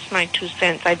that's just my 2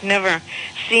 cents. I've never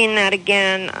seen that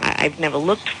again. I've never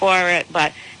looked for it,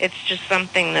 but it's just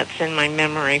something that's in my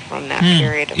memory from that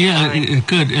period of time. Yeah, it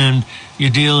could. And you're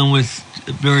dealing with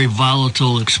very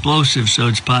volatile explosives, so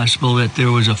it's possible that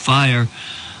there was a fire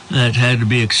that had to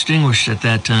be extinguished at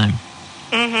that time.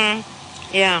 Mm-hmm.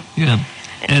 Yeah. Yeah.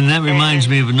 And that reminds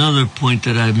me of another point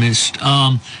that I missed.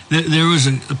 There was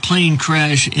a plane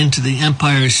crash into the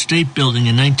Empire State Building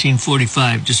in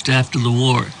 1945, just after the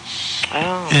war.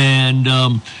 Oh. And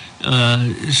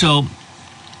so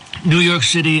New York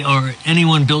City or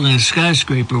anyone building a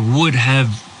skyscraper would have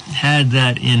had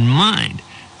that in mind,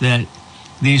 that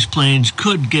these planes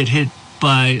could get hit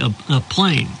by a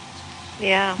plane.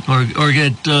 Yeah. Or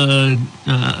get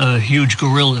a huge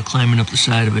gorilla climbing up the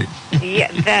side of it.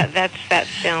 Yeah, that's that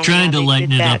film. Trying to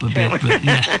lighten it up a bit, but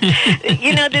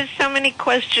yeah. There's so many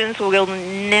questions we'll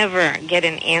never get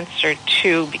an answer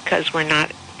to because we're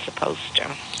not supposed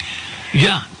to.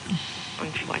 Yeah.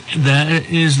 Unfortunately. That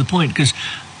is the point, because,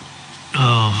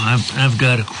 I've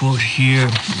got a quote here.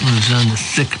 It was on the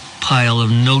thick pile of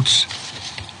notes.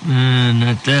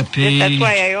 Not that page. That's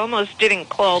why I almost didn't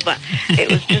call, but it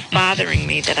was just bothering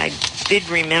me that I did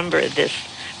remember this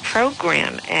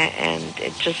program, and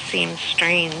it just seems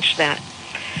strange that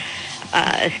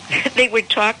they were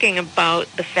talking about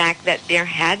the fact that there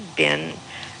had been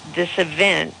this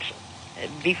event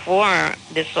before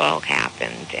this all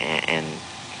happened, and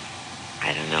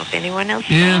I don't know if anyone else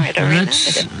saw it or remembered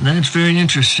it. That's very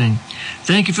interesting.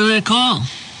 Thank you for that call.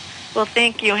 Well,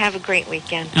 thank you. Have a great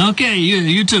weekend. Okay,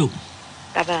 you too.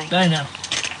 Bye-bye. Bye now.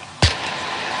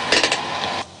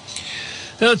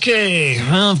 Okay,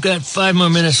 well, I've got 5 more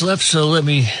minutes left, so let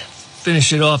me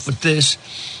finish it off with this.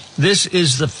 This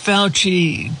is the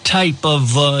Fauci type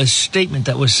of statement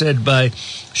that was said by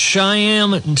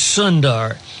Shyam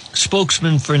Sundar,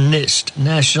 spokesman for NIST,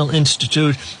 National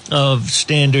Institute of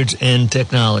Standards and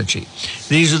Technology.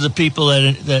 These are the people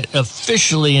that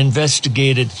officially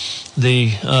investigated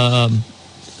the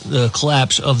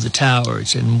collapse of the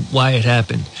towers and why it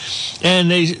happened. And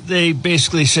they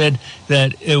basically said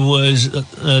that it was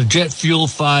a jet fuel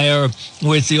fire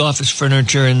with the office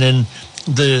furniture, and then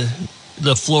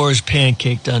the floors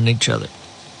pancaked on each other.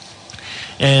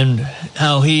 And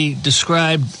how he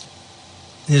described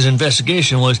his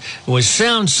investigation was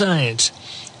sound science.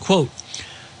 Quote,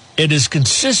 "It is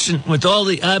consistent with all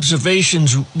the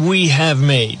observations we have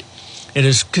made. It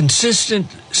is consistent,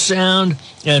 sound,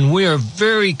 and we are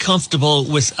very comfortable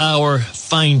with our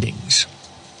findings.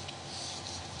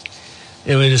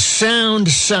 It was sound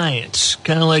science,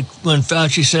 kind of like when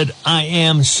Fauci said, "I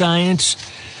am science."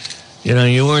 You know,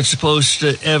 you weren't supposed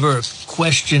to ever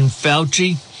question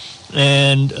Fauci.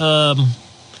 And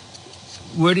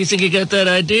where do you think he got that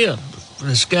idea?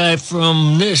 This guy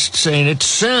from NIST saying it's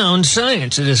sound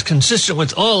science. It is consistent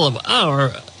with all of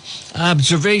our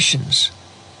observations.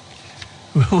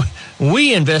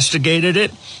 We investigated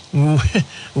it.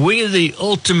 We are the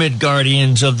ultimate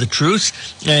guardians of the truth,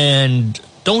 and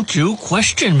don't you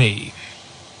question me.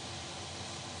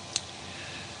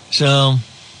 So,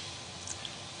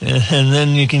 and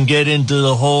then you can get into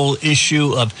the whole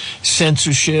issue of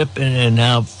censorship and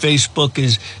how Facebook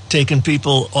is taking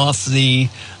people off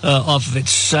of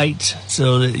its site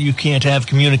so that you can't have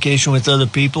communication with other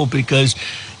people because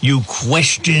you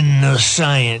question the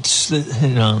science. You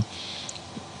know,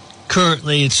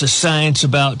 currently it's a science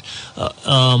about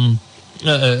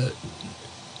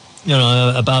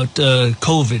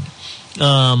COVID.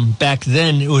 Back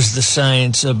then it was the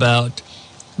science about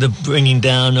the bringing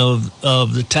down of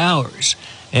the towers,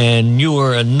 and you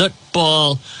were a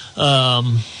nutball,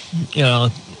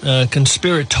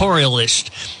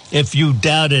 conspiratorialist if you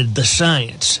doubted the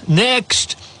science.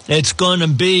 Next, it's going to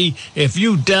be if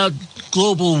you doubt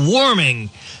global warming,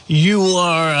 you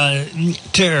are a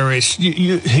terrorist.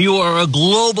 You are a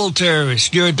global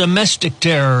terrorist. You're a domestic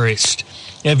terrorist.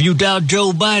 If you doubt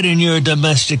Joe Biden, you're a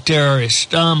domestic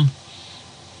terrorist.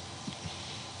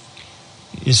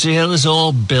 You see how this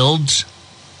all builds?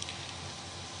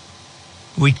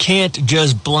 We can't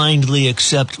just blindly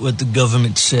accept what the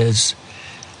government says.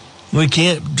 We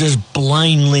can't just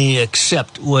blindly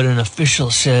accept what an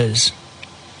official says,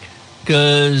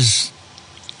 because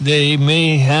they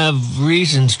may have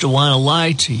reasons to want to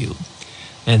lie to you,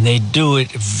 and they do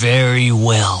it very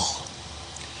well.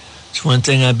 It's one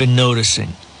thing I've been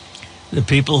noticing. The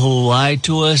people who lie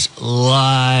to us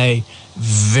lie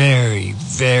very,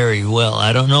 very well.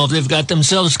 I don't know if they've got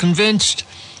themselves convinced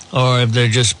or if they're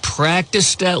just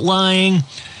practiced at lying,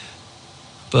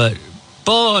 but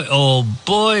boy, oh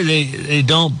boy, they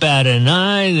don't bat an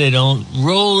eye, they don't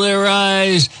roll their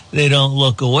eyes, they don't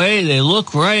look away, they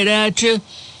look right at you,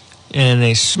 and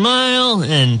they smile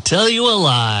and tell you a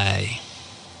lie.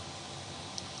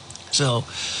 So,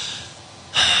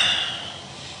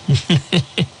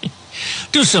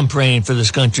 do some praying for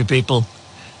this country, people,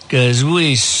 because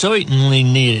we certainly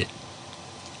need it.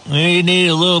 We need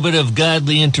a little bit of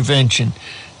godly intervention,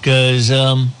 because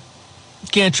you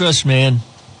can't trust man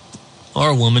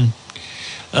or woman.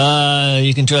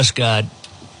 You can trust God.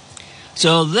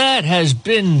 So that has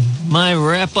been my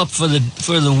wrap-up for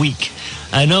the week.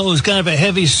 I know it was kind of a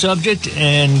heavy subject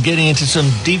and getting into some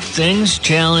deep things,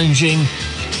 challenging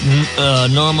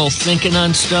normal thinking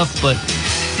on stuff, but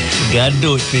you got to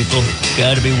do it, people.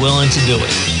 Got to be willing to do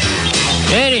it.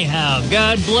 Anyhow,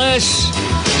 God bless.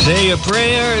 Say your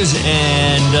prayers,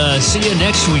 and see you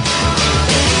next week.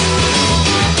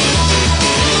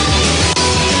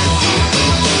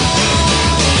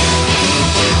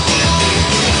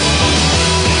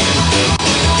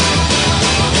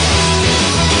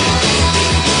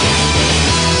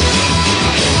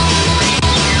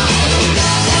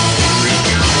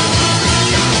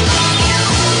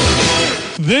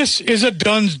 This is a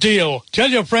Dunn's Deal. Tell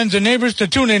your friends and neighbors to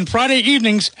tune in Friday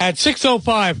evenings at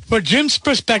 6:05 for Jim's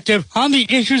perspective on the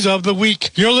issues of the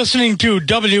week. You're listening to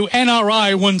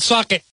WNRI Woonsocket.